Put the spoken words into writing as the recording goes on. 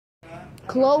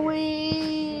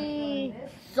Chloe,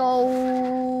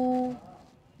 so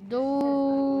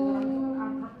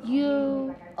do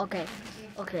you? Okay,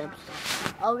 I'm sorry.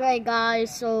 Okay,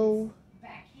 guys, so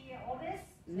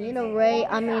Lena Ray,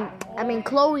 I mean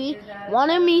Chloe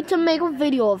wanted me to make a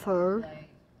video of her.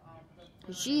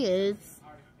 She is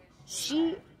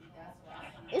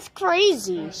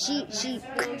crazy. She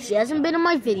hasn't been in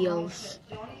my videos.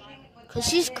 Cause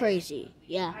she's crazy,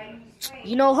 yeah.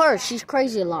 You know her, she's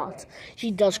crazy a lot. She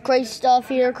does crazy stuff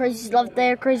here, crazy stuff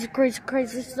there, crazy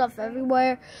stuff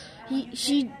everywhere.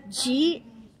 She's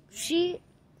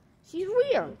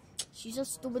weird. She's a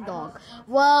stupid dog.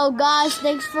 Well, guys,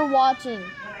 thanks for watching.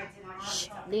 Shh,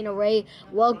 Lena Ray.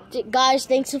 Well, guys,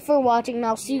 thanks for watching. And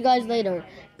I'll see you guys later.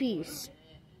 Peace.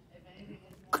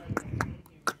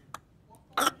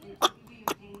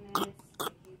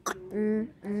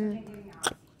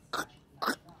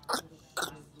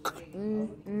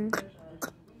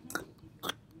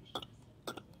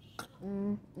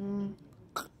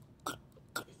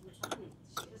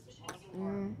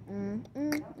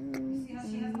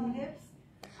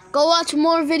 Go watch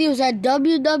more videos at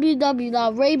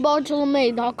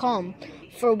www.raybartolome.com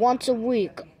for once a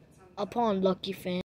week upon Lucky Fan.